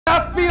I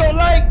feel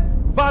like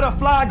Vada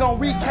gonna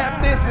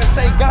recap this and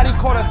say Gotti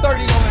caught a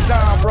 30 on the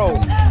John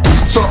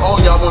Road. So all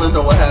y'all wanna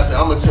know what happened?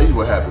 I'm gonna tell you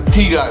what happened.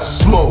 He got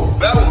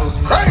smoked. That was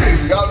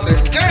crazy out the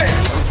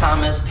game.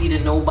 Sometimes SP to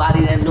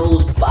nobody that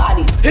knows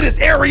body. Hit his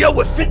area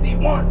with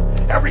 51.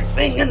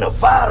 Everything in the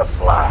Vada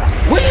flies.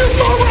 When you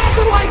start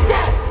rapping like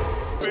that?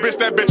 Bitch,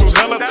 that bitch was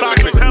hella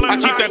toxic. I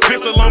keep that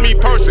pistol on me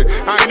person.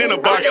 I ain't in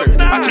a boxing.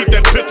 I keep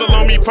that pistol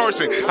on me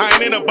person. I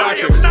ain't in a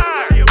boxing.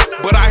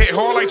 But I hit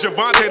hard like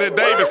Javante to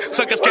Davis.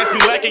 Suckers catch me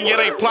lacking, yeah,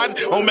 they plotting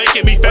on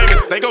making me famous.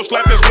 They gon'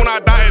 slap this when I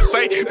die and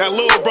say that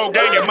little bro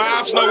gang. And my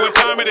ops know what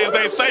time it is.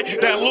 They say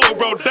that little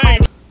bro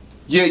dang.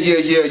 Yeah.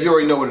 You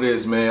already know what it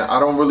is, man. I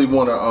don't really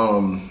want to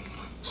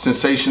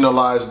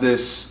sensationalize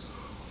this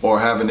or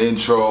have an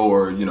intro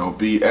or, you know,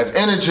 be as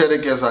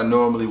energetic as I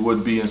normally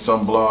would be in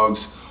some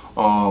blogs.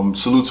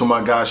 Salute to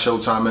my guy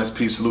Showtime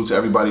SP. Salute to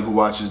everybody who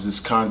watches this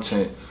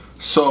content.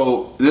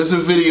 So there's a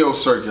video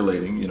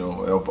circulating, you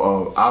know,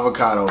 of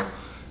Avocado,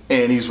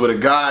 and he's with a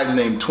guy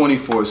named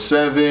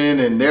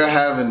 24/7, and they're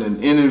having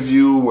an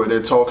interview where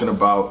they're talking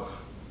about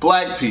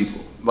black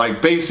people.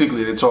 Like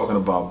basically they're talking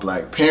about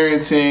black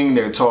parenting,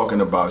 they're talking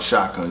about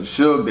Shotgun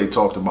Suge, they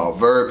talked about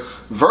Verb.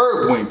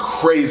 Verb went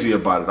crazy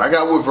about it. I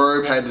got what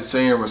Verb had to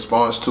say in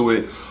response to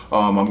it.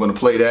 I'm gonna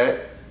play that.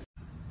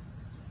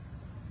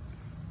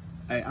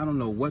 Hey, I don't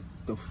know what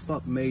the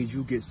fuck made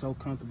you get so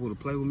comfortable to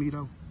play with me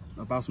though.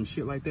 About some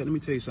shit like that. Let me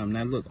tell you something.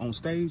 Now look, on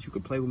stage you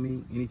can play with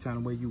me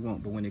anytime the way you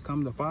want, but when it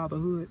comes to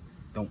fatherhood,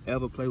 don't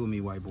ever play with me,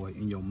 white boy,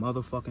 in your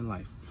motherfucking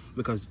life,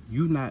 because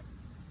you not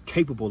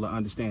capable of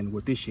understanding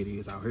what this shit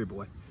is out here,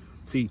 boy.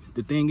 See,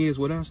 the thing is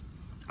with us,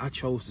 I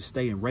chose to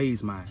stay and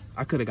raise mine.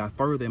 I could have got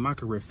further in my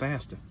career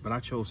faster, but I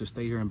chose to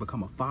stay here and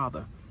become a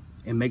father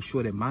and make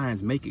sure that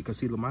mines make it. Because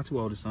see, look, my two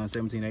oldest sons,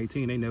 17 and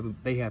 18,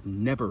 they have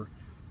never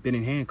been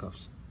in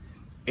handcuffs.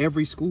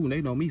 Every school,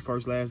 they know me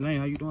first, last name.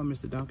 How you doing,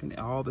 Mr. Duncan?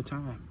 All the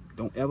time.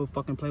 Don't ever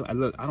fucking play.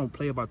 Look, I don't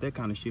play about that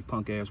kind of shit,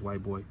 punk ass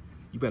white boy.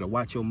 You better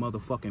watch your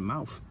motherfucking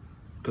mouth,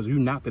 because you're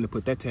not gonna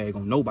put that tag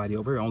on nobody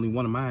over here. Only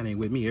one of mine ain't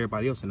with me.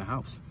 Everybody else in the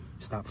house.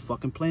 Stop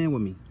fucking playing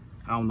with me.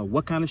 I don't know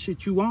what kind of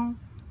shit you on,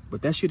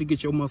 but that shit'll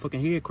get your motherfucking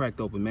head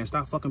cracked open, man.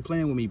 Stop fucking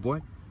playing with me,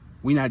 boy.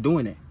 We not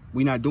doing that.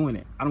 We not doing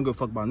that. I don't give a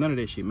fuck about none of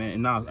that shit, man.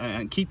 And now,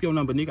 and keep your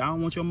number, nigga. I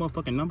don't want your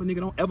motherfucking number,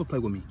 nigga. Don't ever play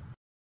with me.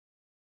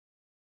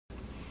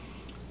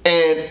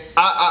 And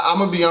I'm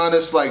gonna be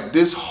honest, like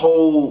this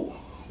whole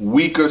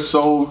week or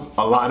so,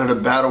 a lot of the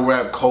battle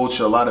rap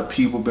culture, a lot of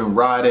people been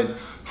riding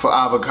for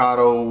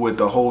Avocado with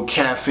the whole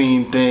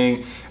caffeine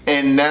thing,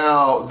 and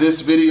now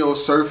this video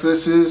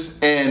surfaces,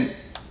 and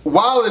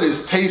while it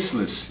is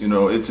tasteless, you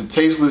know, it's a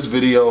tasteless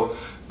video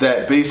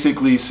that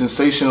basically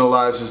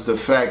sensationalizes the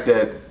fact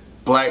that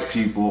black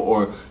people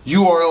or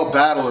URL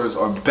battlers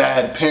are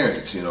bad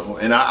parents, you know,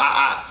 and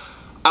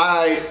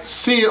I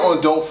see it on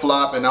Don't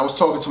Flop, and I was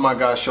talking to my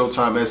guy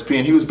Showtime SP,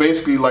 and he was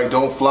basically like,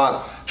 Don't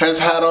Flop has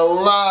had a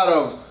lot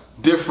of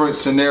different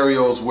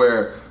scenarios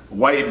where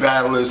white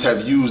battlers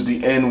have used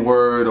the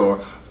N-word or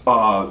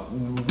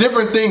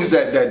different things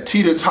that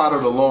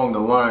teeter-tottered along the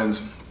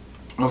lines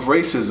of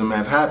racism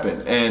have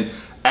happened. And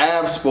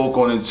Av spoke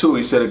on it too.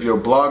 He said, if you're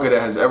a blogger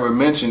that has ever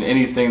mentioned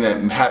anything that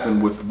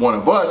happened with one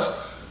of us,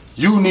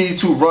 you need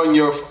to run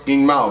your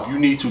fucking mouth. You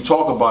need to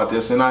talk about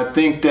this. And I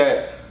think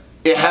that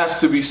it has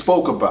to be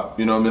spoke about,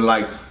 you know what I mean?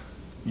 Like,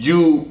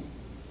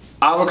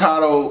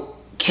 Avocado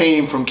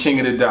came from King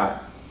of the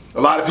Dot.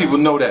 A lot of people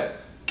know that.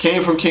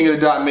 Came from King of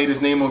the Dot, made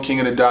his name on King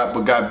of the Dot,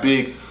 but got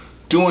big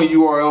doing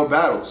URL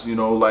battles, you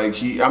know, like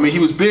he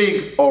was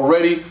big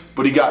already,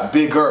 but he got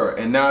bigger.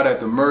 And now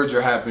that the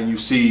merger happened, you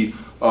see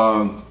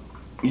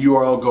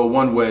URL go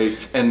one way,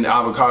 and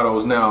Avocado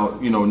is now,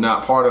 you know,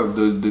 not part of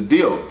the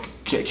deal.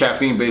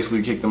 Caffeine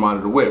basically kicked him out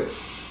of the whip.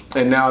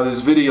 And now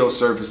this video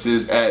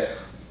surfaces at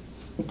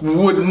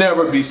would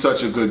never be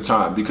such a good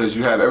time, because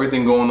you have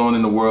everything going on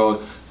in the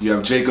world. You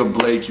have Jacob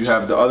Blake, you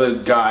have the other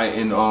guy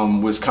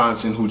in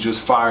Wisconsin who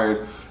just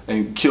fired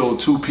and killed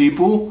 2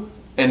 people,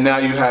 and now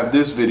you have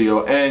this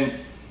video. And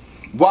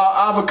while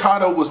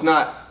Avocado was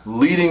not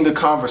leading the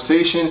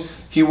conversation,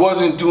 he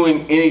wasn't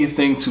doing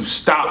anything to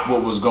stop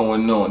what was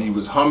going on. He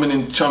was humming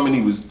and chumming,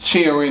 he was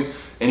cheering,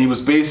 and he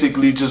was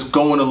basically just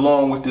going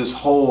along with this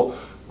whole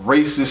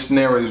racist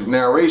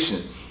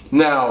narration.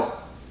 Now,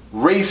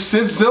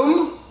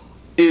 racism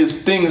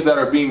is things that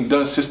are being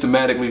done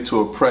systematically to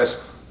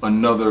oppress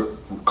another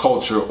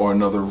culture or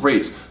another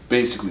race.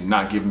 Basically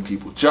not giving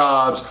people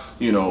jobs,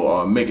 you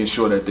know, making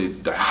sure that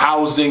the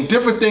housing,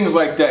 different things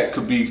like that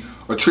could be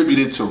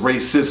attributed to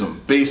racism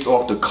based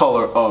off the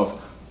color of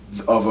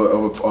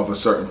a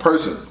certain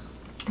person.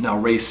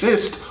 Now,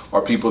 racist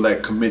are people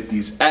that commit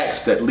these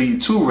acts that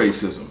lead to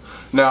racism.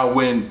 Now,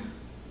 when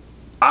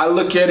I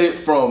look at it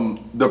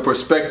from the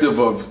perspective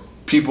of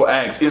people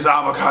ask, is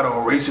Avocado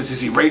a racist?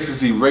 Is he racist?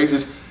 Is he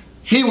racist?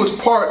 He was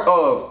part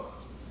of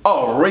a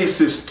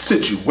racist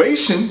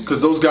situation,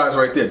 because those guys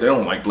right there, they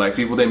don't like black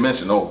people. They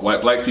mentioned, oh,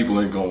 black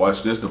people ain't gonna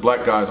watch this. The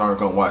black guys aren't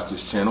gonna watch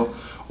this channel.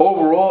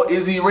 Overall,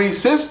 is he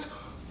racist?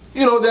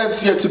 You know,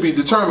 that's yet to be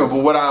determined.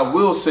 But what I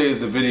will say is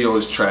the video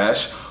is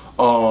trash.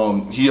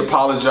 He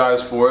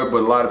apologized for it,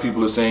 but a lot of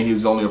people are saying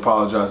he's only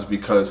apologized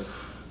because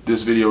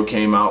this video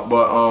came out.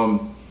 But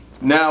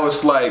now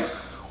it's like,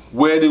 a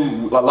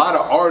lot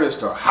of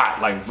artists are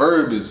hot. Like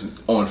Verb is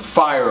on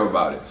fire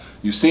about it.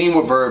 You seen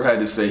what Verb had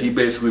to say. He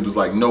basically was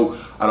like, no,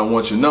 I don't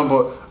want your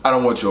number. I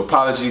don't want your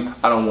apology.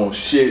 I don't want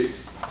shit.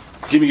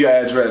 Give me your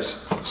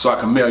address so I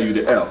can mail you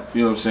the L.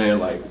 You know what I'm saying?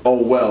 Like,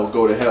 oh well,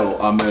 go to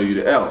hell, I'll mail you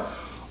the L.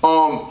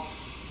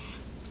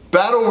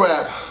 Battle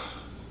rap,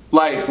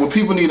 like what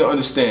people need to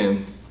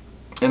understand,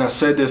 and I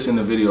said this in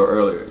the video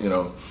earlier, you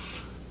know,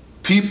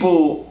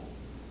 people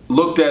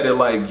looked at it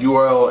like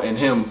URL and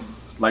him,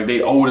 like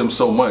they owed him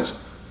so much.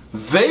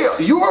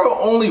 URL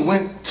only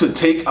went to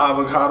take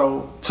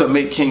Avocado to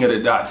make King of the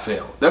Dot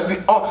fail. That's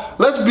the,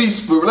 let's be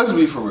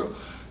for real.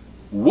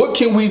 What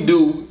can we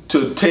do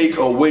to take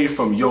away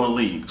from your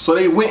league? So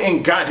they went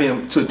and got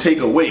him to take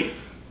away.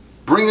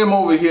 Bring him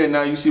over here,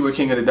 now you see where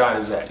King of the Dot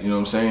is at. You know what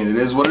I'm saying? It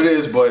is what it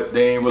is, but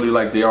they ain't really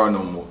like they are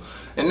no more.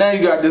 And now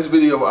you got this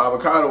video of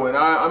Avocado, and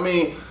I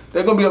mean,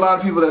 there's gonna be a lot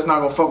of people that's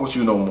not gonna fuck with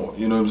you no more.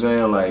 You know what I'm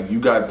saying? Like, you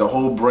got the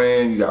whole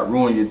brand, you got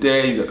Ruin Your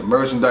Day, you got the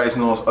merchandise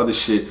and all this other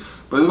shit.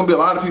 But there's gonna be a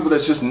lot of people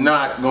that's just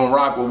not gonna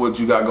rock with what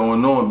you got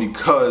going on,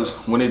 because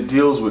when it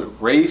deals with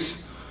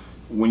race,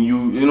 when you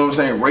know what I'm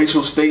saying,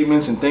 racial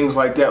statements and things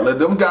like that, like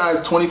them guys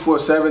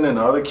 24/7 and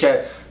the other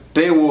cat,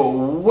 they were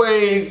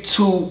way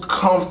too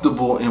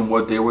comfortable in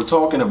what they were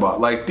talking about.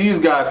 Like these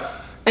guys,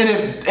 and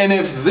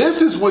if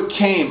this is what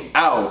came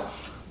out,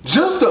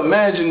 just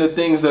imagine the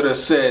things that are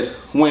said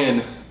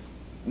when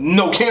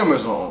no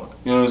cameras are on.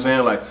 You know what I'm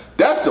saying? Like,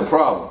 that's the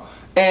problem.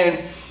 And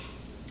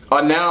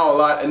now a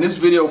lot, and this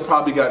video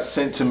probably got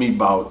sent to me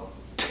about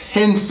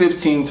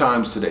 10-15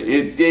 times today.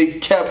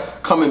 It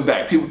kept coming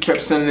back. People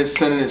kept sending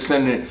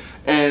it.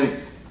 And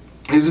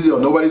here's the deal,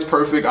 nobody's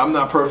perfect. I'm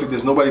not perfect.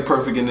 There's nobody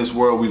perfect in this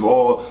world. We've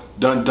all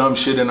done dumb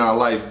shit in our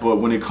life. But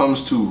when it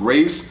comes to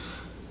race,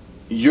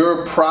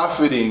 you're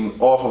profiting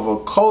off of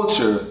a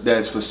culture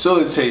that's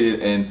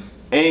facilitated and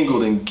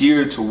angled and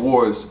geared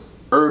towards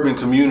urban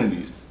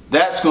communities.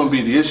 That's going to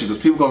be the issue,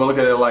 because people are going to look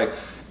at it like,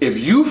 if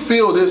you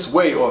feel this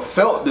way or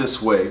felt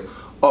this way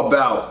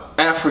about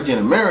African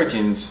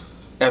Americans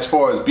as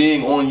far as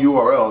being on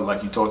URL,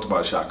 like you talked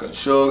about Shotgun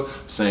Suge,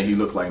 saying he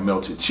looked like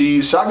melted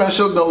cheese. Shotgun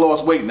Suge done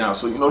lost weight now,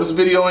 so you know this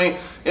video ain't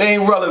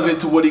relevant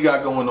to what he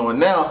got going on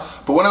now.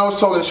 But when I was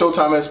talking to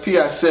Showtime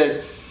SP, I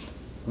said,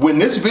 when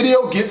this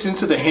video gets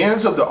into the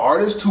hands of the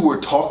artists who were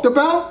talked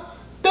about,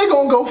 they're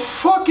gonna go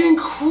fucking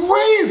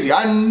crazy.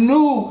 I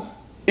knew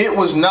it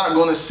was not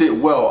gonna sit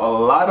well. A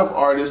lot of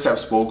artists have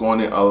spoke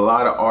on it. A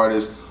lot of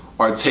artists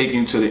are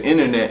taking to the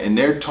internet and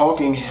they're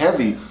talking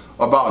heavy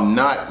about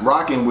not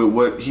rocking with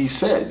what he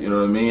said, you know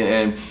what I mean?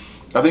 And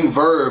I think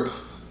Verb,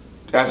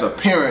 as a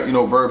parent, you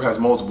know, Verb has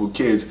multiple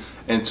kids,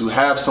 and to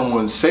have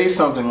someone say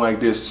something like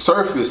this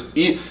surface,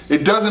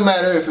 it doesn't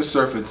matter if it's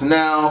surfaced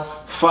now,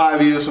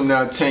 5 years from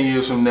now, 10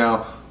 years from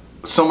now,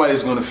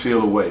 somebody's gonna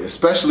feel away,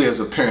 especially as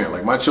a parent.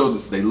 Like my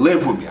children, they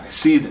live with me, I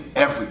see them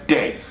every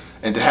day.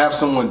 And to have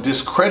someone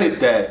discredit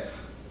that,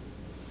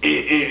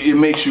 it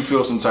makes you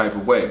feel some type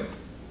of way.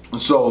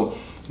 So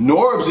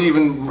Norbs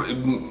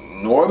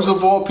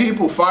of all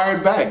people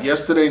fired back.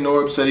 Yesterday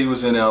Norbs said he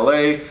was in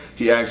LA.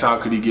 He asked how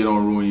could he get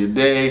on Ruin Your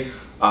Day.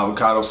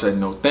 Avocado said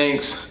no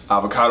thanks.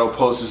 Avocado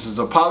posts his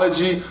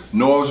apology.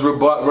 Norbs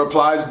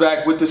replies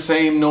back with the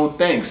same no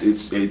thanks.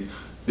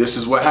 This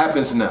is what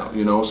happens now,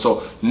 you know.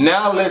 So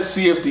now let's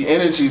see if the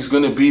energy is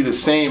going to be the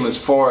same as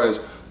far as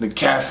the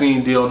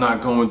caffeine deal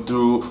not going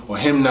through or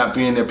him not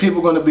being there. People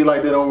are going to be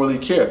like they don't really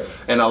care.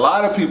 And a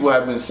lot of people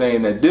have been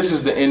saying that this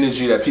is the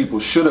energy that people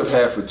should have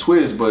had for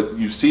Twiz, but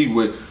you see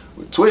with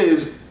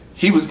Twiz,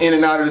 he was in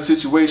and out of the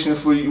situation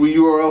with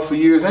URL for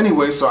years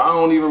anyway, so I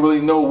don't even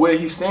really know where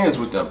he stands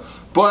with them.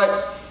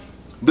 But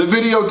the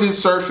video did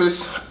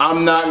surface.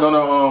 I'm not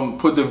gonna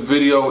put the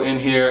video in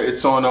here.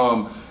 It's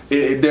on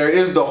there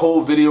is the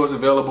whole video is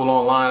available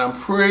online. I'm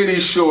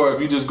pretty sure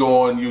if you just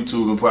go on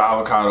YouTube and put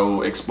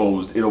Avocado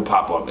exposed, it'll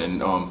pop up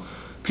and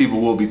people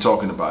will be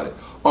talking about it.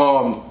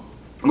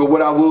 But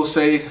what I will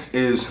say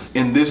is,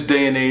 in this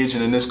day and age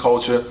and in this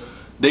culture,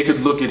 they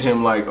could look at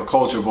him like a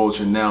culture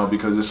vulture now,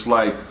 because it's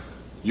like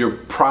you're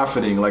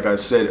profiting, like I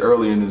said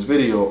earlier in this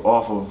video,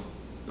 off of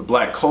the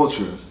black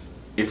culture.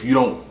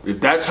 If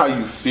that's how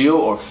you feel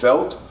or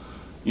felt,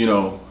 you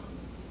know,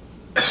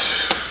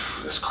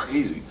 it's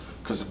crazy.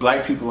 Because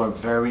black people are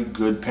very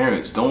good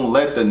parents. Don't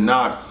let the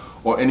knock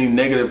or any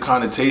negative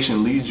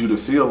connotation lead you to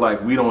feel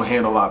like we don't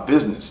handle our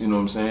business. You know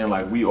what I'm saying?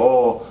 Like, we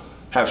all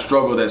have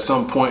struggled at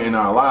some point in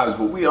our lives,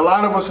 but a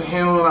lot of us are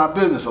handling our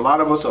business. A lot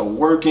of us are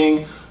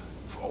working,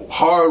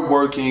 hard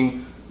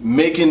working,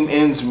 making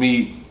ends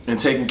meet, and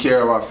taking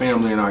care of our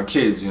family and our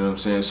kids. You know what I'm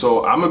saying?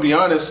 So I'm gonna be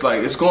honest.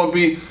 Like, it's gonna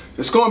be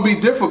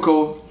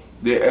difficult.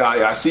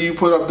 I see you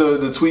put up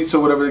the tweets or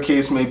whatever the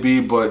case may be,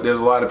 but there's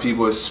a lot of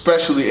people,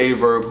 especially a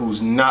Verb,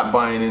 who's not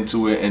buying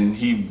into it, and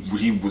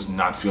he was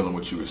not feeling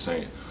what you were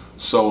saying.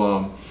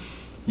 So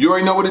you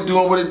already know what it do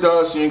and what it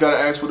does, so you ain't gotta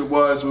ask what it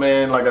was,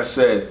 man. Like I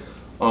said,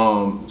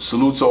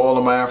 Salute to all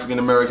of my African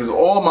Americans,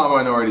 all my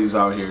minorities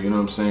out here. You know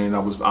what I'm saying?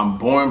 I'm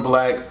born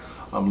black.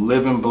 I'm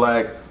living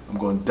black. I'm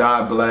gonna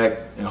die black,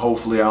 and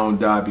hopefully I don't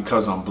die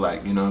because I'm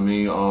black. You know what I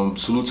mean?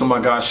 Salute to my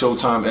guy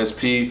Showtime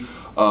SP.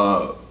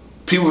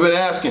 People have been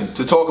asking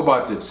to talk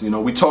about this. You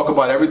know, we talk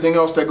about everything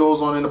else that goes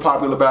on in the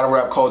popular battle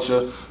rap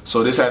culture,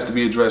 so this has to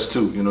be addressed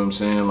too. You know what I'm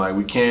saying? Like,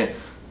 we can't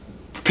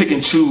pick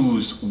and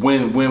choose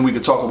when we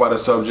can talk about a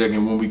subject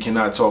and when we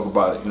cannot talk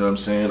about it. You know what I'm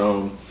saying?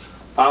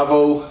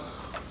 Avo,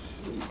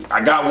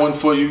 I got one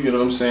for you. You know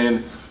what I'm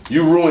saying?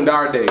 You ruined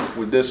our day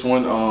with this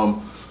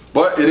one.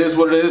 But it is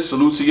what it is.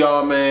 Salute to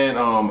y'all, man.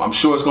 I'm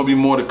sure it's gonna be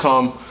more to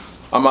come.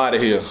 I'm out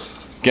of here.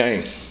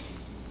 Gang.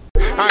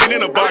 I ain't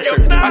in a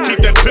boxer. I keep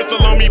that pistol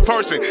on me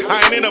person.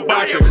 I ain't in a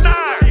boxer.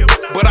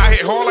 But I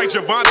hit hard like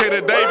Javante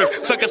the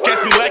Davis. Suckers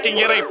catch me lacking,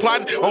 yeah, they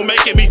plotting on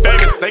making me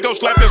famous. They gon'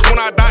 slap this when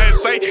I die and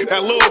say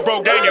that little bro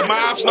gangin'. My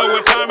ops know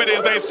what time it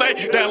is, they say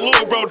that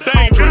little bro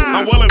dangerous.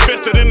 I'm well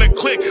invested in the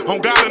clique,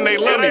 on God and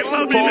they love me.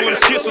 For all them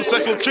skits,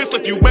 successful trips,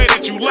 if you made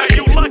it, you lucky.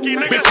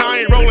 Bitch,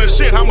 I ain't rolling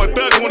shit, I'm a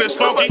thug when it's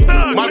funky.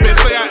 My bitch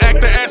say I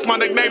act the ass, my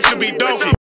nickname should be Donkey.